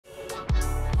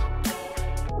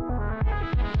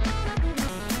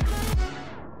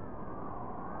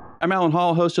I'm Alan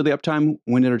Hall, host of the Uptime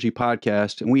Wind Energy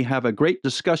Podcast, and we have a great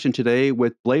discussion today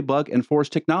with BladeBUG and Force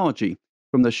Technology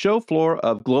from the show floor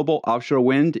of Global Offshore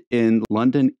Wind in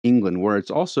London, England, where it's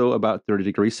also about 30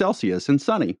 degrees Celsius and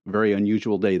sunny. Very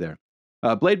unusual day there.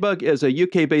 BladeBUG is a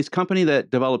UK-based company that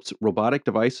develops robotic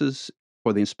devices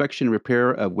for the inspection and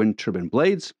repair of wind turbine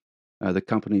blades. The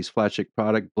company's flagship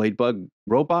product, BladeBUG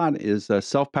Robot, is a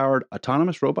self-powered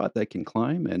autonomous robot that can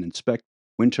climb and inspect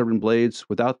wind turbine blades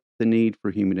without the need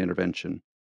for human intervention.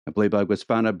 BladeBUG was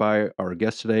founded by our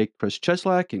guest today, Chris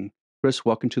Cieslak. And Chris,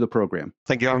 welcome to the program.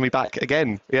 Thank you for having me back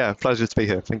again. Yeah, pleasure to be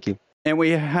here. Thank you. And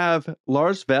we have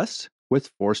Lars Vesth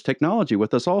with Force Technology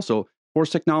with us also.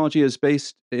 Force Technology is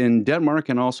based in Denmark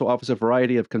and also offers a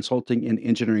variety of consulting and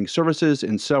engineering services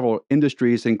in several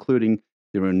industries, including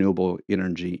the renewable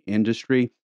energy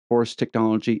industry. Force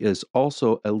Technology is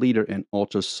also a leader in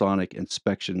ultrasonic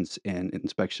inspections and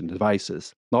inspection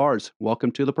devices. Lars, welcome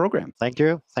to the program. Thank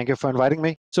you. Thank you for inviting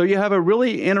me. So you have a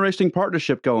really interesting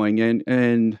partnership going,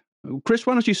 and Chris,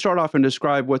 why don't you start off and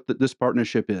describe what this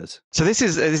partnership is? So this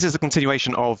is a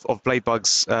continuation of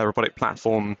BladeBUG's robotic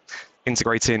platform,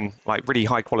 integrating like really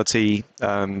high quality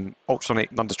ultrasonic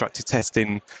non-destructive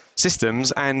testing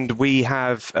systems, and we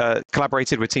have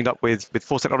collaborated. We're teamed up with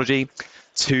Force Technology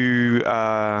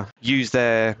to use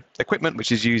their equipment,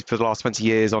 which is used for the last 20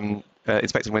 years on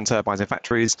inspecting wind turbines in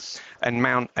factories, and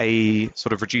mount a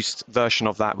sort of reduced version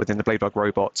of that within the BladeBUG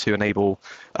robot to enable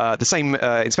the same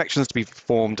inspections to be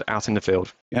performed out in the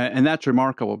field. Yeah, and that's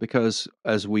remarkable because,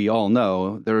 as we all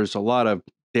know, there's a lot of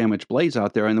damaged blades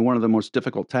out there, and one of the most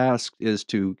difficult tasks is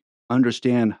to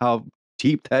understand how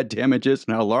deep that damage is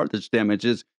and how large this damage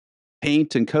is.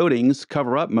 Paint and coatings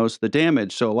cover up most of the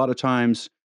damage, so a lot of times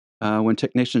when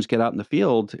technicians get out in the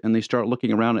field and they start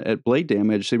looking around at blade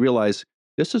damage, they realize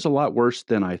this is a lot worse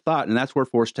than I thought, and that's where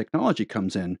Force Technology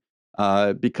comes in,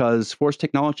 because Force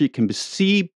Technology can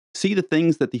see the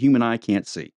things that the human eye can't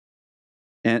see.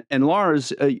 And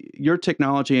Lars, your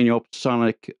technology and your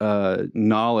ultrasonic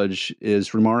knowledge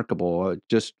is remarkable.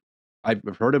 I've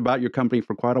heard about your company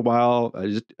for quite a while.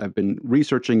 I've been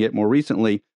researching it more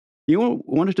recently. You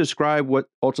want to describe what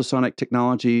ultrasonic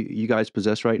technology you guys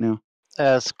possess right now?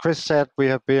 As Chris said, we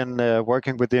have been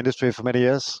working with the industry for many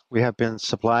years. We have been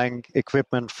supplying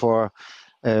equipment for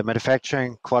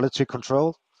manufacturing quality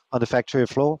control on the factory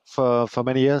floor for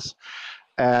many years.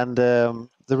 And the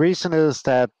reason is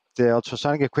that the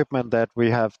ultrasonic equipment that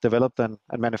we have developed and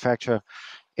manufacture,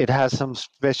 it has some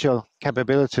special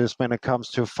capabilities when it comes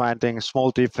to finding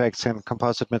small defects in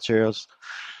composite materials.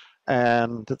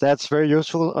 And that's very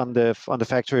useful on the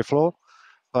factory floor,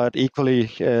 but equally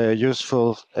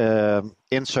useful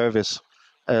in service,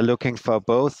 looking for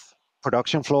both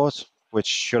production flaws, which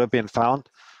should have been found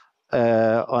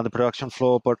on the production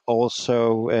floor, but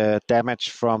also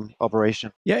damage from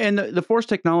operation. Yeah, and the Force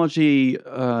Technology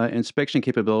inspection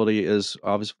capability is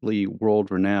obviously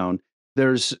world-renowned.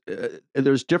 There's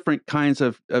different kinds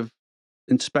of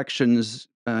inspections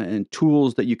and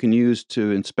tools that you can use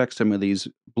to inspect some of these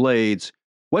blades.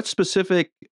 What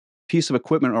specific piece of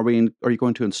equipment are you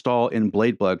going to install in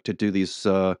BladeBUG to do these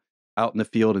out in the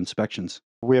field inspections?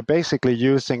 We're basically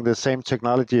using the same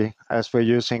technology as we're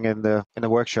using in the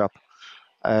workshop.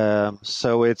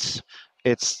 So it's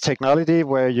technology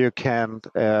where you can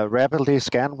rapidly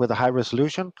scan with a high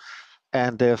resolution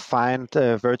and find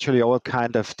virtually all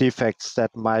kind of defects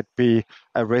that might be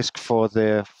a risk for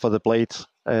the blade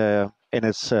in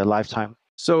its lifetime.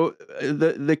 So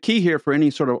the key here for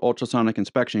any sort of ultrasonic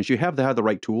inspection is you have to have the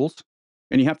right tools,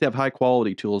 and you have to have high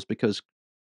quality tools, because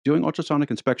doing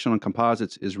ultrasonic inspection on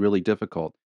composites is really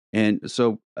difficult. And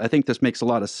so I think this makes a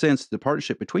lot of sense, the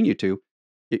partnership between you two.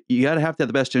 You got to have the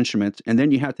best instruments, and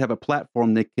then you have to have a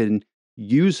platform that can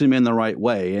use them in the right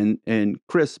way. And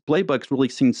Chris, BladeBUG's really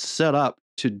seems set up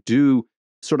to do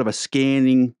sort of a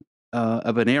scanning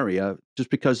of an area just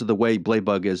because of the way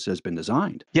BladeBUG has been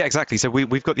designed. Yeah, exactly. So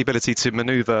we've got the ability to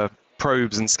maneuver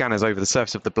probes and scanners over the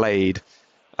surface of the blade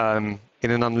in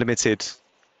an unlimited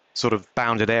sort of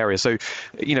bounded area. So,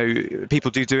 people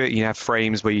do it. You have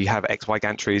frames where you have XY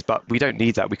gantries, but we don't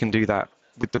need that. We can do that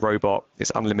with the robot.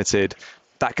 It's unlimited.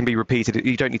 That can be repeated.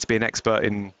 You don't need to be an expert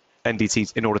in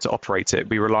NDT in order to operate it.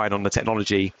 We rely on the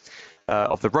technology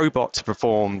of the robot to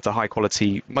perform the high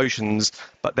quality motions,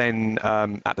 but then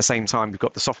at the same time, we've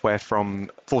got the software from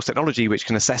Force Technology, which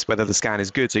can assess whether the scan is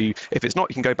good. So if it's not,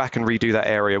 you can go back and redo that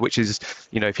area, which is, if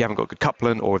you haven't got good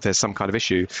coupling or if there's some kind of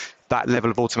issue, that level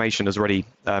of automation has already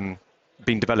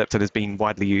been developed and has been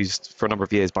widely used for a number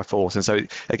of years by Force. And so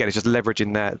again, it's just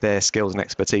leveraging their skills and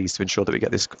expertise to ensure that we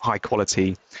get this high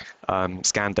quality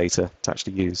scan data to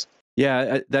actually use.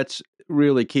 Yeah, that's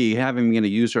really key. Having been a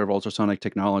user of ultrasonic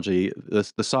technology,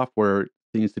 the software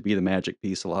seems to be the magic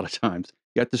piece a lot of times.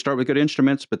 You have to start with good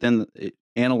instruments, but then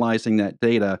analyzing that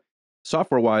data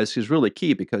software-wise is really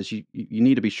key because you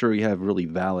need to be sure you have really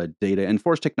valid data. And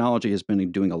Force Technology has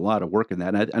been doing a lot of work in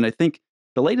that. And I think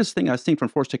the latest thing I've seen from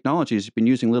Force Technology is been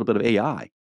using a little bit of AI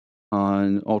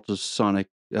on ultrasonic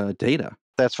data.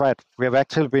 That's right. We have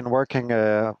actually been working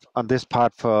on this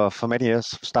part for many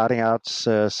years, starting out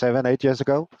 7-8 years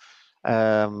ago,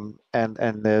 and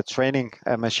training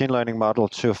a machine learning model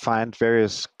to find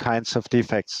various kinds of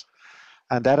defects.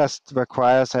 And that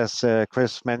requires, as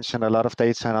Chris mentioned, a lot of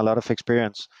data and a lot of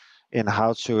experience in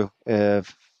how to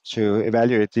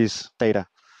evaluate these data.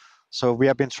 So we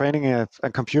have been training a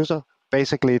computer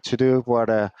basically to do what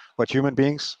human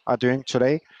beings are doing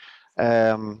today,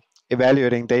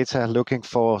 evaluating data, looking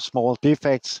for small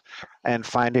defects, and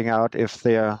finding out if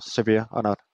they are severe or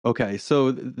not. Okay,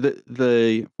 so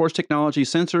the Force Technology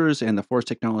sensors and the Force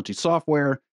Technology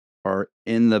software are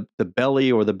in the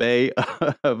belly or the bay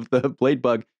of the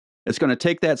BladeBUG. It's going to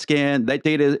take that scan. That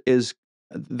data is,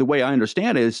 the way I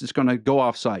understand it, is it's going to go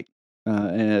off-site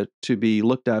to be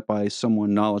looked at by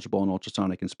someone knowledgeable in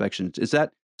ultrasonic inspections. Is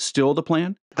that still the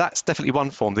plan? That's definitely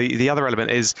one form. The other element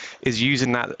is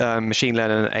using that machine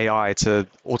learning and AI to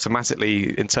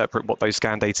automatically interpret what those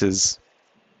scan data's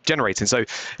generating. So,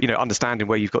 understanding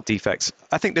where you've got defects.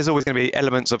 I think there's always going to be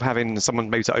elements of having someone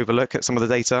maybe to overlook at some of the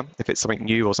data if it's something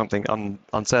new or something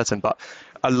uncertain. But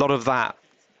a lot of that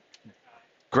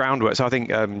groundwork. So I think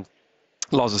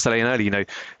Lars was saying earlier,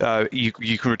 you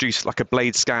can reduce like a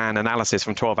blade scan analysis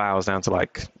from 12 hours down to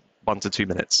like 1 to 2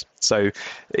 minutes. So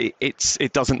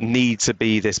it doesn't need to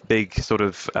be this big sort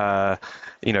of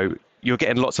you're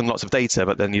getting lots and lots of data,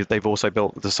 but then they've also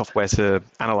built the software to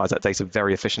analyze that data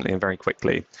very efficiently and very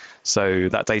quickly. So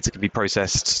that data can be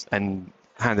processed and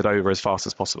handed over as fast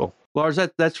as possible. Lars,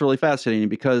 that's really fascinating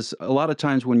because a lot of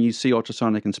times when you see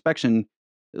ultrasonic inspection,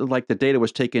 like the data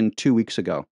was taken 2 weeks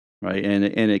ago, right? And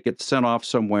it gets sent off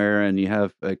somewhere and you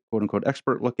have a quote unquote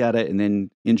expert look at it, and then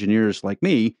engineers like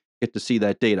me get to see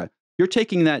that data. You're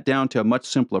taking that down to a much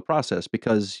simpler process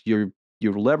because you're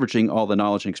leveraging all the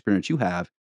knowledge and experience you have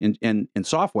in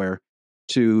software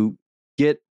to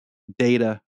get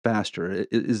data faster.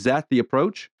 Is that the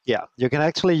approach? Yeah, you can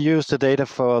actually use the data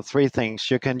for 3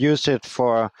 things. You can use it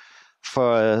for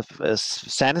a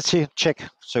sanity check,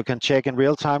 so you can check in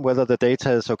real time whether the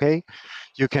data is okay.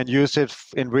 You can use it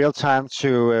in real time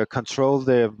to control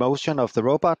the motion of the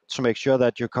robot to make sure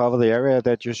that you cover the area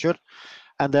that you should.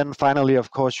 And then finally, of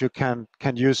course, you can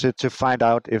use it to find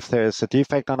out if there is a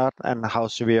defect or not and how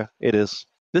severe it is.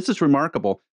 This is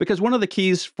remarkable because one of the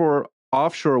keys for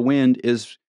offshore wind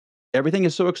is everything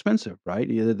is so expensive, right?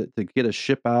 To get a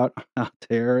ship out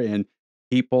there and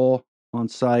people on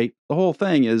site, the whole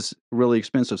thing is really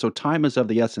expensive. So time is of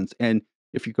the essence. And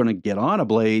if you're going to get on a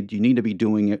blade, you need to be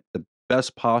doing it the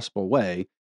best possible way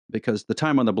because the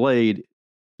time on the blade,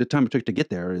 the time it took to get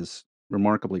there is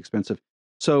remarkably expensive.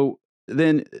 So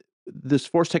then this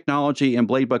Force Technology and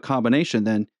BladeBUG combination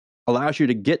then allows you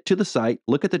to get to the site,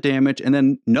 look at the damage, and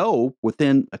then know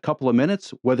within a couple of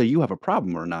minutes whether you have a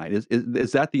problem or not.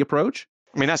 Is that the approach?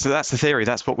 I mean, that's the theory.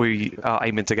 That's what we are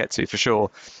aiming to get to for sure.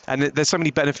 And there's so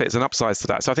many benefits and upsides to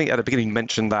that. So I think at the beginning you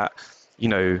mentioned that,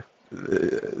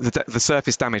 the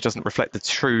surface damage doesn't reflect the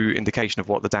true indication of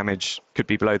what the damage could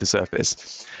be below the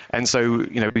surface. And so,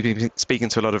 we've been speaking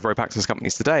to a lot of rope access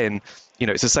companies today, and,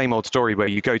 it's the same old story where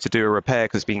you go to do a repair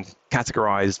because it's being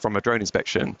categorized from a drone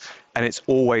inspection, and it's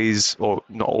always, or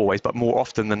not always, but more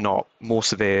often than not, more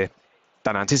severe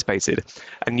than anticipated.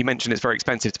 And you mentioned it's very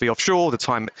expensive to be offshore, the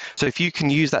time. So if you can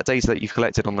use that data that you've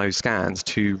collected on those scans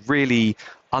to really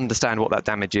understand what that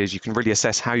damage is, you can really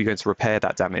assess how you're going to repair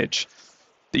that damage.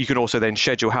 You can also then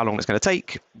schedule how long it's going to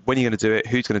take, when you're going to do it,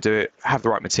 who's going to do it, have the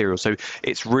right material. So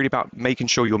it's really about making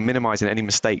sure you're minimizing any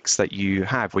mistakes that you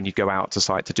have when you go out to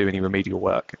site to do any remedial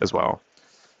work as well.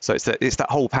 So it's that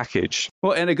whole package.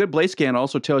 Well, and a good blade scan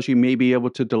also tells you may be able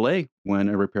to delay when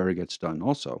a repair gets done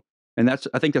also. And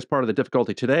I think that's part of the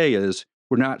difficulty today is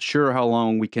we're not sure how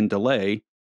long we can delay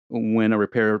when a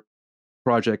repair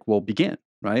project will begin,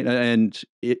 right? And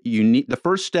the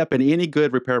first step in any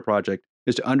good repair project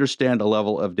is to understand the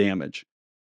level of damage.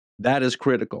 That is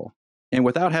critical. And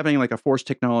without having like a Force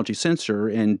Technology sensor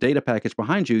and data package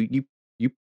behind you,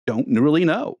 you don't really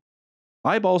know.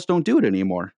 Eyeballs don't do it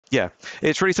anymore. Yeah,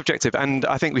 it's really subjective. And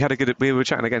I think we were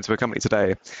chatting again to a company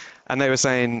today, and they were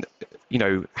saying,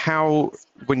 how,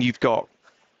 when you've got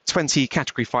 20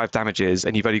 category 5 damages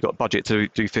and you've only got budget to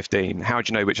do 15, how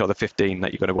do you know which are the 15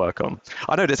 that you're going to work on?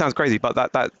 I know that sounds crazy, but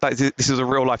this is a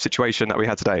real life situation that we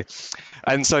had today.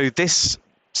 And so this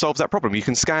solves that problem. You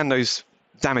can scan those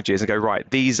damages and go, right,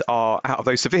 these are, out of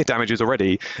those severe damages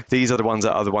already, these are the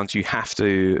ones you have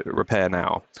to repair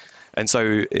now. And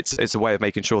so it's a way of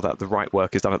making sure that the right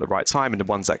work is done at the right time, and the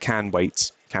ones that can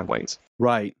wait can wait.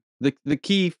 Right. The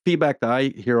key feedback that I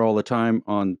hear all the time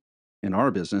in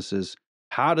our business is,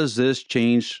 how does this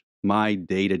change my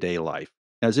day-to-day life?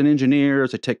 As an engineer,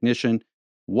 as a technician,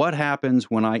 what happens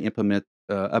when I implement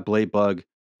a BladeBUG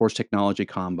force technology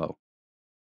combo?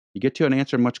 You get to an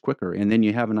answer much quicker, and then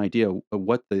you have an idea of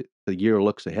what the year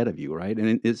looks ahead of you, right?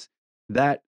 And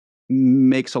that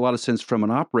makes a lot of sense from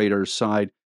an operator's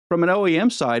side. From an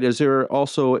OEM side, is there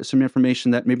also some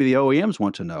information that maybe the OEMs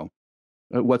want to know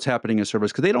what's happening in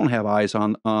service, because they don't have eyes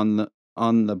on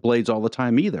the blades all the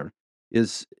time either?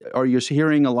 Are you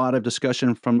hearing a lot of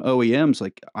discussion from OEMs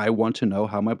like, I want to know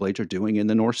how my blades are doing in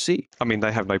the North Sea? I mean,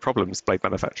 they have no problems, blade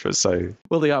manufacturers. So,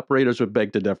 well, the operators would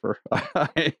beg to differ.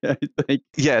 I think.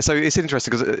 Yeah, so it's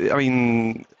interesting because I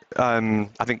mean,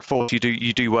 I think Force, you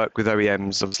do work with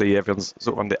OEMs. Obviously, everyone's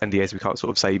sort of under NDAs. We can't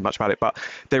sort of say much about it, but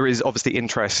there is obviously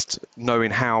interest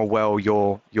knowing how well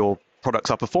your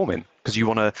products are performing, because you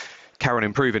want to carry on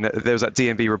improving. There was that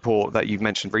DNV report that you've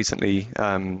mentioned recently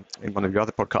in one of your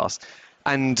other podcasts,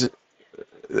 and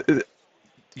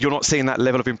you're not seeing that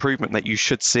level of improvement that you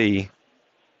should see.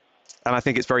 And I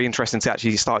think it's very interesting to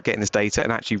actually start getting this data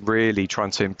and actually really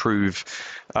trying to improve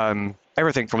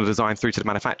everything from the design through to the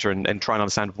manufacturer, and try and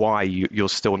understand why you're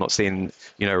still not seeing,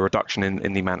 a reduction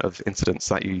in the amount of incidents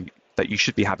that you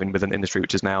should be having with an industry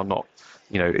which is now not,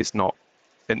 it's not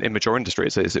an immature industry.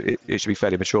 It should be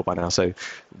fairly mature by now. So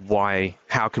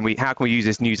how can we use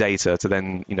this new data to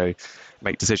then,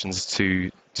 make decisions to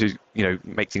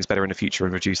make things better in the future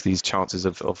and reduce these chances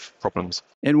of problems.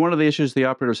 And one of the issues the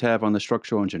operators have on the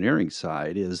structural engineering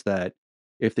side is that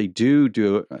if they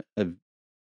do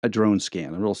a drone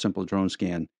scan, a real simple drone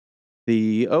scan,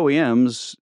 the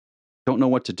OEMs don't know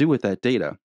what to do with that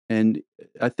data. And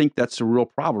I think that's a real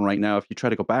problem right now. If you try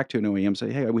to go back to an OEM and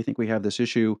say, hey, we think we have this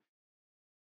issue,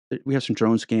 we have some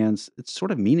drone scans, it's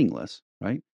sort of meaningless,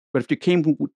 right? But if you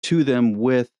came to them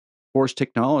with force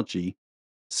technology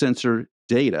sensor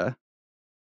data,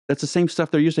 that's the same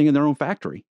stuff they're using in their own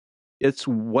factory. It's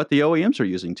what the OEMs are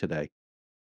using today.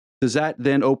 Does that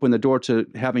then open the door to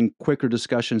having quicker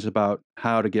discussions about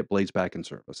how to get blades back in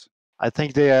service? I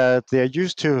think they're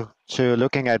used to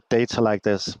looking at data like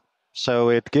this, so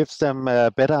it gives them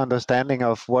a better understanding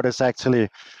of what is actually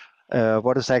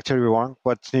wrong,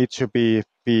 what needs to be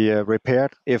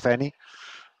repaired, if any.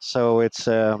 So it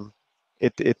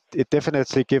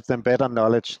definitely gives them better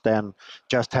knowledge than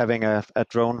just having a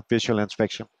drone visual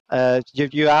inspection.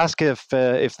 You ask if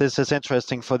this is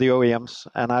interesting for the OEMs,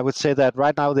 and I would say that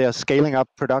right now they are scaling up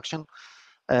production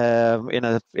at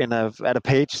a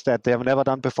page that they have never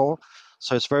done before.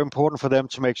 So it's very important for them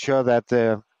to make sure that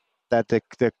the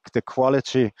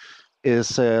quality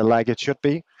is like it should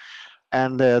be,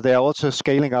 and they are also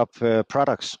scaling up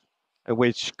products,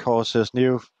 which causes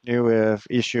new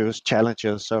issues,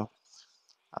 challenges. So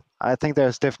I think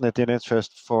there's definitely an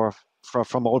interest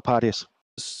from all parties.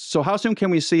 So how soon can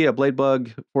we see a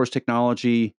BladeBUG force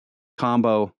technology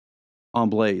combo on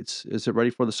blades? Is it ready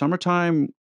for the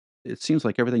summertime? It seems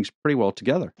like everything's pretty well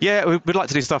together. Yeah, we'd like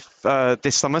to do stuff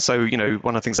this summer. So,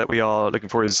 one of the things that we are looking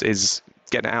for is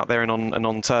getting it out there and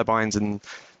on turbines, and,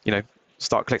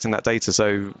 start collecting that data.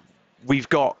 So we've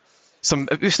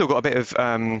still got a bit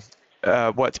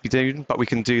of work to be doing, but we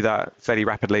can do that fairly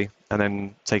rapidly and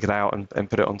then take it out and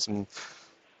put it on some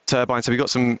turbines. So we've got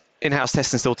some in-house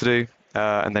testing still to do,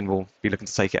 and then we'll be looking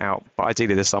to take it out. But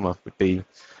ideally this summer would be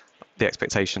the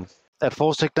expectation. At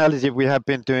Force Technology, we have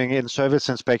been doing in-service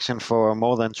inspection for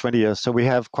more than 20 years. So we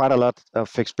have quite a lot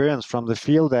of experience from the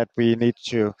field that we need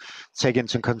to take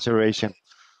into consideration.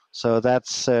 So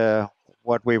that's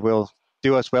what we will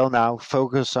do as well now,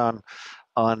 focus on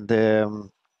the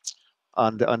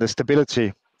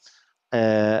stability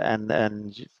and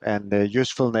the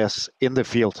usefulness in the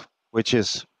field, which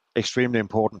is extremely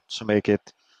important to make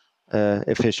it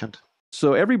efficient.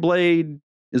 So every blade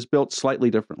is built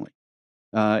slightly differently.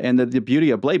 And the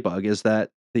beauty of BladeBUG is that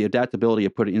the adaptability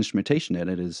of putting instrumentation in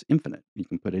it is infinite. You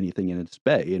can put anything in its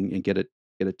bay and get it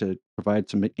to provide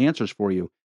some answers for you.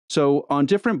 So on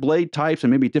different blade types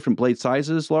and maybe different blade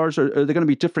sizes, Lars, are there going to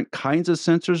be different kinds of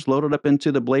sensors loaded up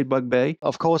into the BladeBUG bay?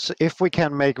 Of course, if we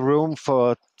can make room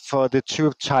for the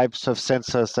two types of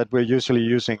sensors that we're usually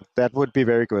using, that would be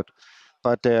very good.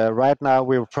 But right now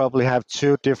we will probably have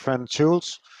two different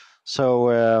tools.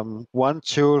 So one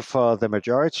tool for the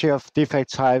majority of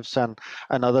defect types, and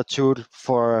another tool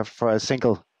for a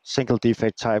single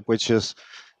defect type, which is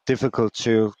difficult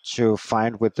to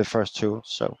find with the first tool.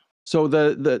 So So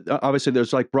the obviously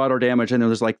there's like broader damage, and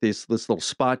there's like this little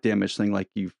spot damage thing, like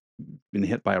you've been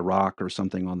hit by a rock or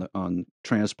something on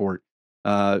transport.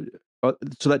 So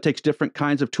that takes different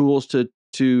kinds of tools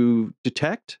to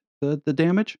detect the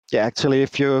damage. Yeah, actually,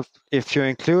 if you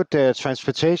include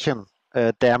transportation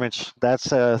damage,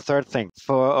 that's a third thing.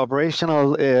 For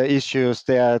operational issues,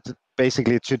 there are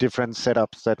basically two different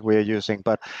setups that we're using,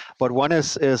 but one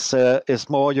is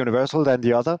more universal than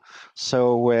the other,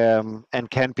 so and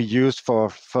can be used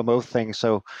for most things.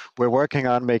 So we're working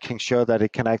on making sure that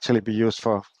it can actually be used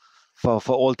for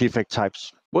all defect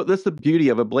types. Well, that's the beauty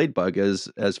of a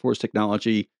BladeBUG, as Force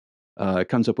Technology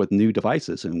comes up with new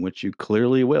devices, in which you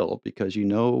clearly will, because you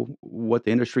know what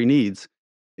the industry needs.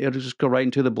 It'll just go right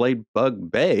into the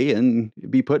BladeBUG bay and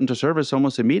be put into service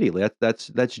almost immediately.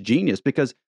 That's genius,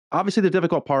 because obviously the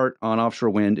difficult part on offshore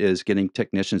wind is getting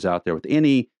technicians out there with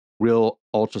any real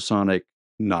ultrasonic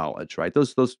knowledge, right?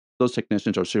 Those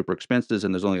technicians are super expensive,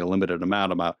 and there's only a limited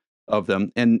amount of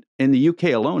them. And in the UK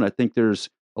alone, I think there's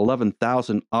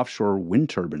 11,000 offshore wind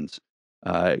turbines,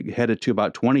 headed to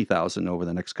about 20,000 over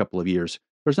the next couple of years.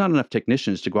 There's not enough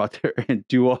technicians to go out there and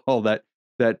do all that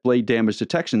blade damage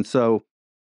detection. So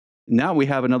now we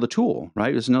have another tool,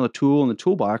 right? There's another tool in the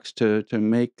toolbox to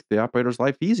make the operator's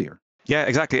life easier. Yeah,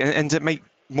 exactly. And to make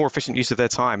more efficient use of their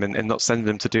time, and not send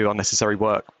them to do unnecessary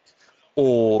work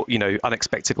or,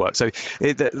 unexpected work. So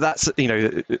that's,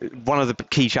 one of the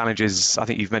key challenges I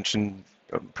think you've mentioned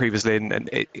previously, and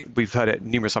we've heard it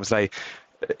numerous times today.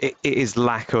 It is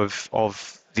lack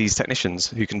of these technicians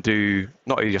who can do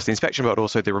not only just the inspection, but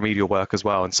also the remedial work as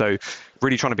well. And so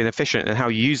really trying to be efficient in how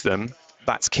you use them,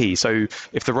 that's key. So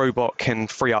if the robot can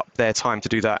free up their time to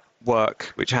do that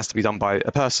work, which has to be done by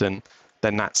a person,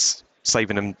 then that's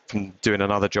saving them from doing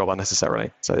another job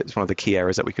unnecessarily. So it's one of the key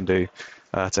areas that we can do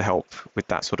to help with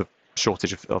that sort of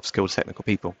shortage of skilled technical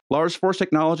people. Lars, Force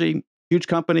Technology, huge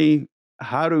company.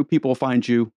 How do people find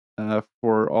you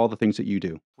for all the things that you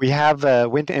do? We have a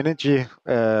wind energy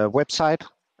website,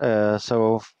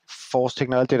 so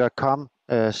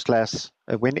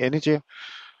forcetechnology.com/windenergy,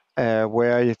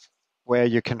 where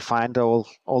you can find all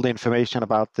the information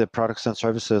about the products and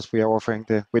services we are offering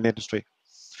the wind industry.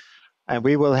 And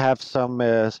we will have some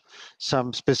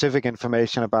specific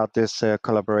information about this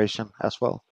collaboration as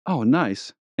well. Oh,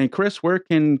 nice. And Chris, where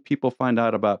can people find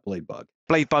out about BladeBUG?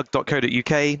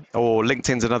 BladeBUG.co.uk, or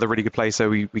LinkedIn's another really good place. So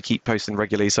we keep posting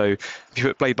regularly. So if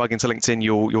you put BladeBUG into LinkedIn,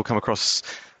 you'll come across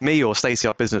me or Stacey,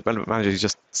 our business development manager, who's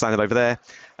just standing over there,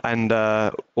 and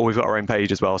or we've got our own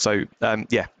page as well. So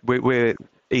we're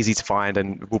easy to find,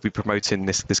 and we'll be promoting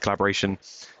this collaboration.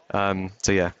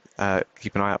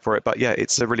 Keep an eye out for it. But yeah,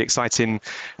 it's a really exciting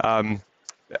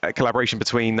collaboration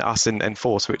between us and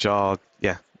Force, which are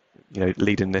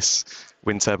leading this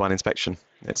wind turbine inspection.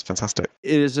 It's fantastic.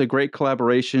 It is a great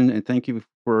collaboration, and thank you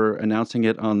for announcing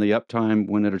it on the Uptime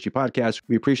Wind Energy podcast.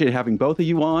 We appreciate having both of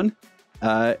you on.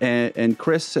 And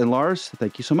Chris and Lars,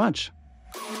 thank you so much.